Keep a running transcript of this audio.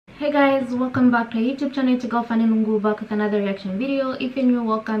Hey guys, welcome back to our YouTube channel. To go Fanny Lungu back with another reaction video. If you're new,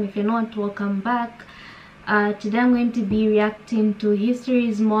 welcome. If you're not, welcome back. Today I'm going to be reacting to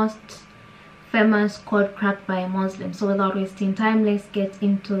history's most famous code cracked by a Muslim. So without wasting time, let's get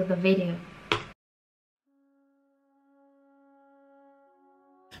into the video.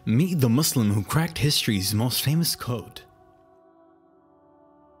 Meet the Muslim who cracked history's most famous code.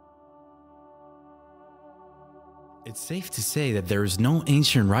 It's safe to say that there is no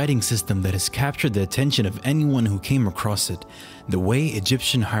ancient writing system that has captured the attention of anyone who came across it the way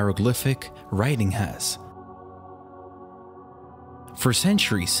Egyptian hieroglyphic writing has. For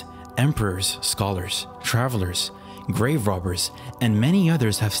centuries, emperors, scholars, travelers, grave robbers, and many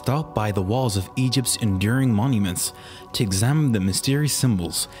others have stopped by the walls of Egypt's enduring monuments to examine the mysterious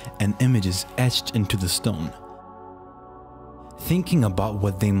symbols and images etched into the stone, thinking about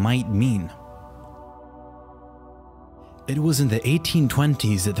what they might mean. It was in the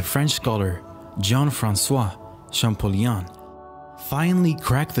 1820s that the French scholar Jean-François Champollion finally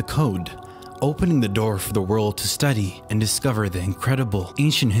cracked the code, opening the door for the world to study and discover the incredible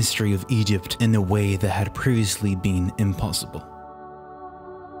ancient history of Egypt in a way that had previously been impossible.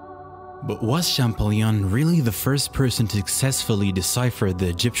 But was Champollion really the first person to successfully decipher the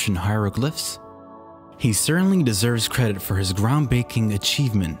Egyptian hieroglyphs? He certainly deserves credit for his groundbreaking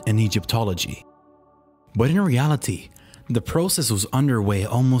achievement in Egyptology. But in reality, the process was underway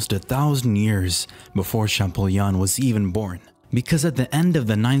almost 1,000 years before Champollion was even born, because at the end of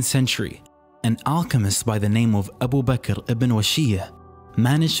the 9th century, an alchemist by the name of Abu Bakr ibn Washiyah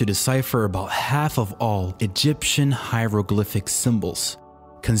managed to decipher about half of all Egyptian hieroglyphic symbols,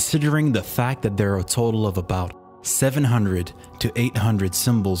 considering the fact that there are a total of about 700 to 800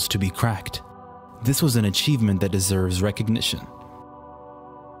 symbols to be cracked. This was an achievement that deserves recognition.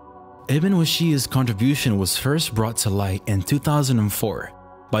 Ibn Washiyah's contribution was first brought to light in 2004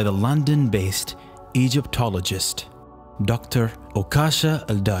 by the London-based Egyptologist Dr. Okasha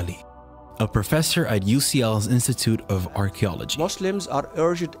Al-Dali, a professor at UCL's Institute of Archaeology. Muslims are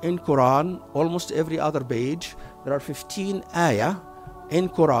urged in Quran, almost every other page. There are 15 ayah in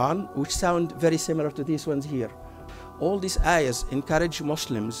Quran which sound very similar to these ones here. All these ayahs encourage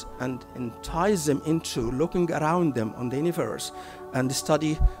Muslims and entice them into looking around them on the universe and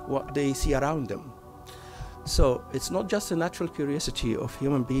study what they see around them. So it's not just a natural curiosity of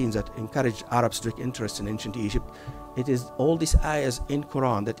human beings that encourage Arabs to take interest in ancient Egypt. It is all these ayahs in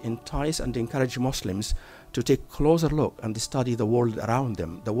Quran that entice and encourage Muslims to take a closer look and study the world around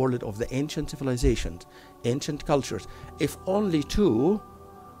them, the world of the ancient civilizations, ancient cultures, if only to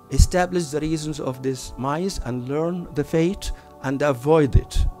establish the reasons of this demise and learn the fate and avoid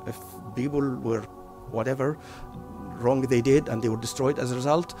it. If people were whatever wrong they did and they were destroyed as a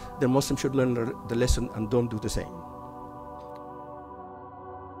result, then Muslims should learn the lesson and don't do the same.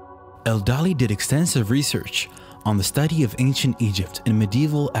 Al-Dali did extensive research on the study of ancient Egypt in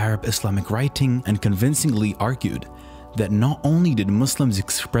medieval Arab Islamic writing and convincingly argued that not only did Muslims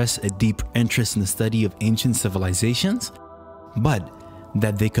express a deep interest in the study of ancient civilizations, but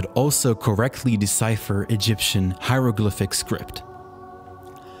that they could also correctly decipher Egyptian hieroglyphic script.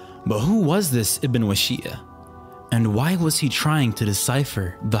 But who was this Ibn Washiyah? And why was he trying to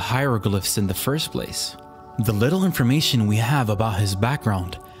decipher the hieroglyphs in the first place? The little information we have about his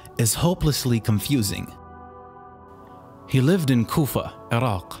background is hopelessly confusing. He lived in Kufa,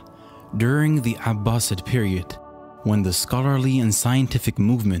 Iraq, during the Abbasid period, when the scholarly and scientific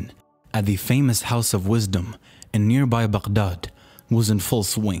movement at the famous House of Wisdom in nearby Baghdad was in full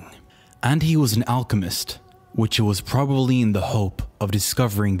swing. And he was an alchemist, which was probably in the hope of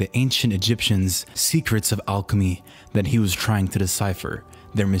discovering the ancient Egyptians' secrets of alchemy that he was trying to decipher,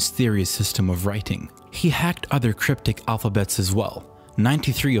 their mysterious system of writing. He hacked other cryptic alphabets as well,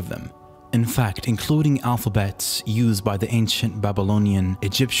 93 of them, in fact including alphabets used by the ancient Babylonian,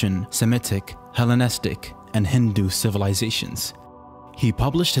 Egyptian, Semitic, Hellenistic, and Hindu civilizations. He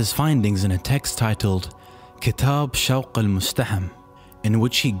published his findings in a text titled Kitab Shawq al-Mustaham, in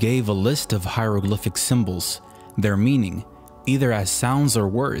which he gave a list of hieroglyphic symbols, their meaning, either as sounds or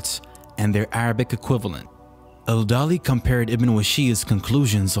words, and their Arabic equivalent. Al-Dali compared Ibn Washiyah's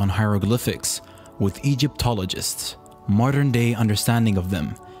conclusions on hieroglyphics with Egyptologists' modern-day understanding of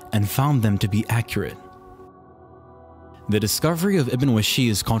them and found them to be accurate. The discovery of Ibn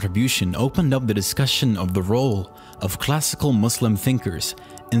Washiyah's contribution opened up the discussion of the role of classical Muslim thinkers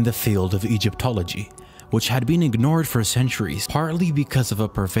in the field of Egyptology, which had been ignored for centuries, partly because of a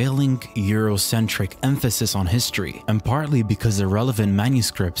prevailing Eurocentric emphasis on history, and partly because the relevant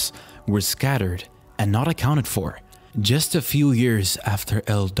manuscripts were scattered and not accounted for. Just a few years after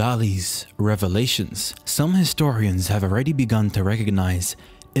Al-Dali's revelations, some historians have already begun to recognize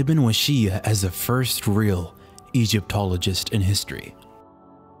Ibn Washiyya as the first real Egyptologist in history.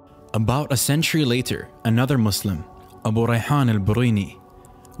 About a century later, another Muslim, Abu Rayhan al-Biruni,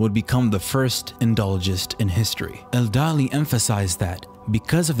 would become the first Indologist in history. Al-Dali emphasized that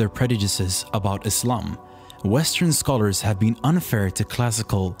because of their prejudices about Islam, Western scholars have been unfair to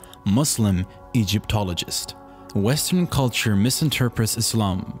classical Muslim Egyptologists. Western culture misinterprets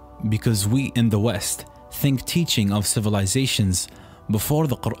Islam because we in the West think teaching of civilizations before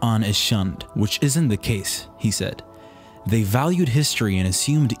the Quran is shunned, which isn't the case, he said. They valued history and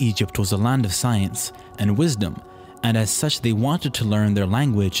assumed Egypt was a land of science and wisdom, and as such they wanted to learn their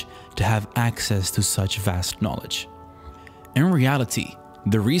language to have access to such vast knowledge. In reality,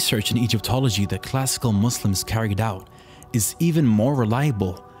 the research in Egyptology that classical Muslims carried out is even more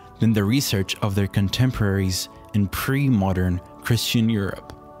reliable than the research of their contemporaries in pre-modern Christian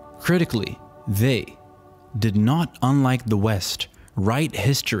Europe. Critically, they did not, unlike the West, write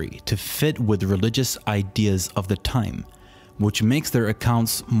history to fit with religious ideas of the time, which makes their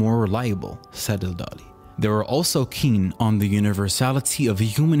accounts more reliable, said Al-Dali. They were also keen on the universality of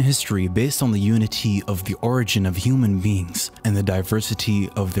human history based on the unity of the origin of human beings and the diversity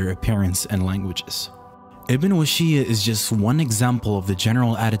of their appearance and languages. Ibn Washiyya is just one example of the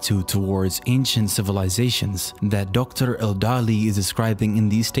general attitude towards ancient civilizations that Dr. Al-Dali is describing in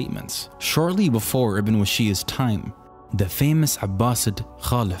these statements. Shortly before Ibn Washiyya's time, the famous Abbasid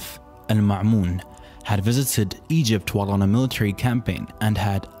Khalif al-Ma'mun had visited Egypt while on a military campaign and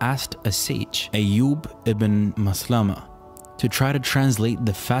had asked a sage, Ayyub ibn Maslama, to try to translate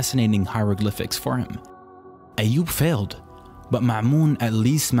the fascinating hieroglyphics for him. Ayyub failed, but Ma'mun at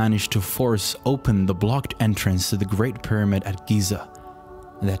least managed to force open the blocked entrance to the Great Pyramid at Giza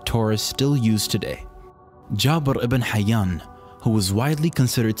that tourists still use today. Jabir ibn Hayyan, who was widely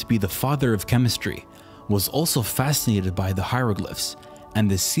considered to be the father of chemistry, was also fascinated by the hieroglyphs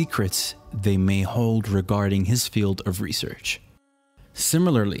and the secrets they may hold regarding his field of research.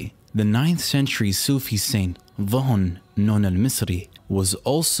 Similarly, the 9th century Sufi saint Dhahn Nun al-Misri was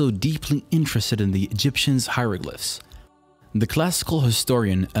also deeply interested in the Egyptians' hieroglyphs. The classical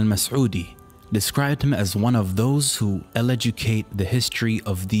historian al-Mas'udi described him as one of those who educate the history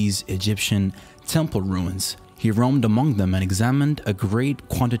of these Egyptian temple ruins. He roamed among them and examined a great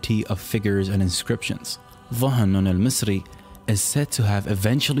quantity of figures and inscriptions. Dhahn Nun al-Misri is said to have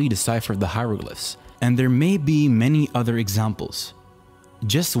eventually deciphered the hieroglyphs, and there may be many other examples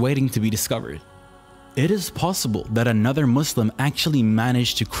just waiting to be discovered. It is possible that another Muslim actually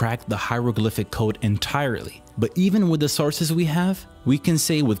managed to crack the hieroglyphic code entirely, but even with the sources we have, we can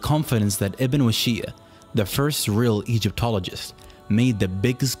say with confidence that Ibn Washiyya, the first real Egyptologist, made the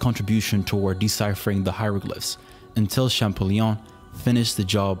biggest contribution toward deciphering the hieroglyphs until Champollion finished the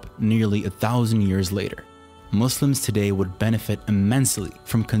job nearly 1,000 years later. Muslims today would benefit immensely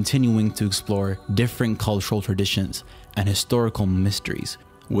from continuing to explore different cultural traditions and historical mysteries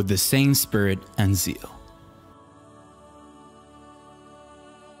with the same spirit and zeal.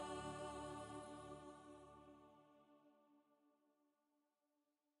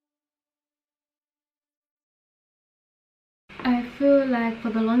 I feel like for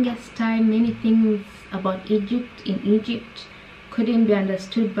the longest time, many things about Egypt in Egypt couldn't be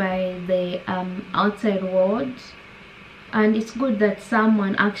understood by the outside world, and it's good that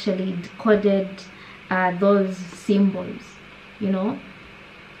someone actually decoded those symbols. You know,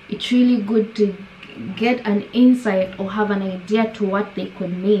 it's really good to get an insight or have an idea to what they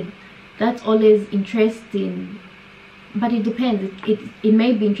could mean. That's always interesting, but it depends. It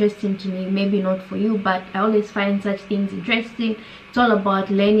may be interesting to me, maybe not for you, but I always find such things interesting. It's all about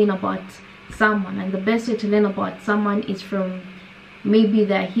learning about someone, and the best way to learn about someone is from maybe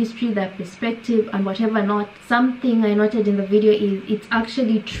their history, their perspective, and whatever not. Something I noted in the video is it's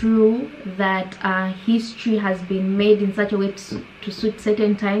actually true that history has been made in such a way to suit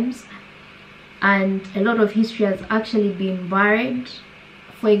certain times, and a lot of history has actually been buried.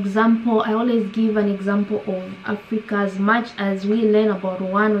 For example, I always give an example of Africa. As much as we learn about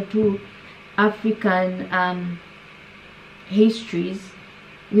 1 or 2 African histories,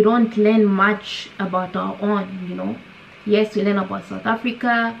 we don't learn much about our own, you know. Yes, we learn about South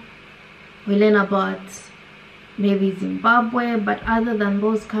Africa, we learn about maybe Zimbabwe, but other than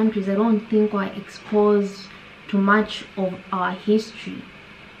those countries, I don't think we're exposed to much of our history.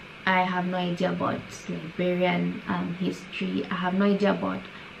 I have no idea about Liberian history, I have no idea about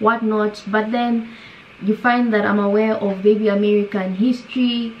whatnot, but then you find that I'm aware of maybe American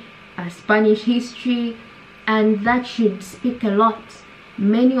history, Spanish history, and that should speak a lot.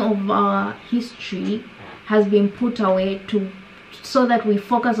 Many of our history has been put away so that we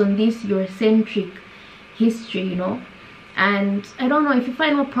focus on this Eurocentric history, you know. And I don't know, if you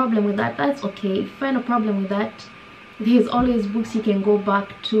find no problem with that, that's okay. If you find a problem with that, there's always books you can go back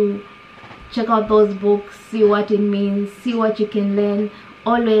to. Check out those books, see what it means, see what you can learn.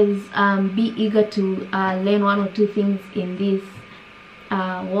 Always be eager to learn one or two things in this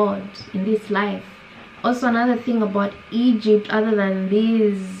world, in this life. Also, another thing about Egypt, other than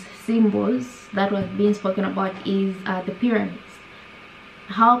these symbols that was being spoken about, is the pyramids.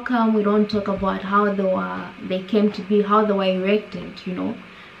 How come we don't talk about how they came to be, how they were erected, you know?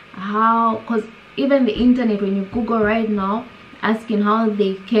 How, because even the internet, when you Google right now asking how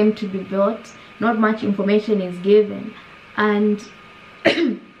they came to be built, not much information is given. And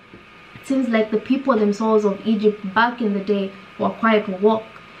it seems like the people themselves of Egypt back in the day were quite woke.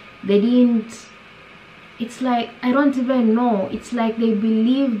 They didn't, it's like, I don't even know, it's like they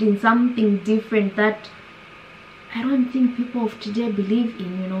believed in something different that I don't think people of today believe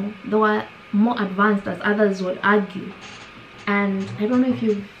in, you know. They were more advanced, as others would argue. And I don't know if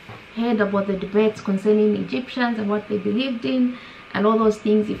you've heard about the debates concerning Egyptians and what they believed in and all those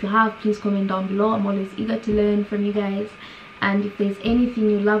things. If you have, please comment down below. I'm always eager to learn from you guys. And if there's anything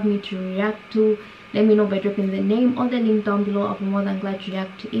you'd love me to react to, let me know by dropping the name or the link down below. I'll be more than glad to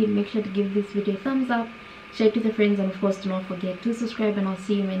react to it. Make sure to give this video a thumbs up, share it with your friends, and of course do not forget to subscribe, and I'll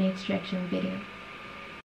see you in my next reaction video.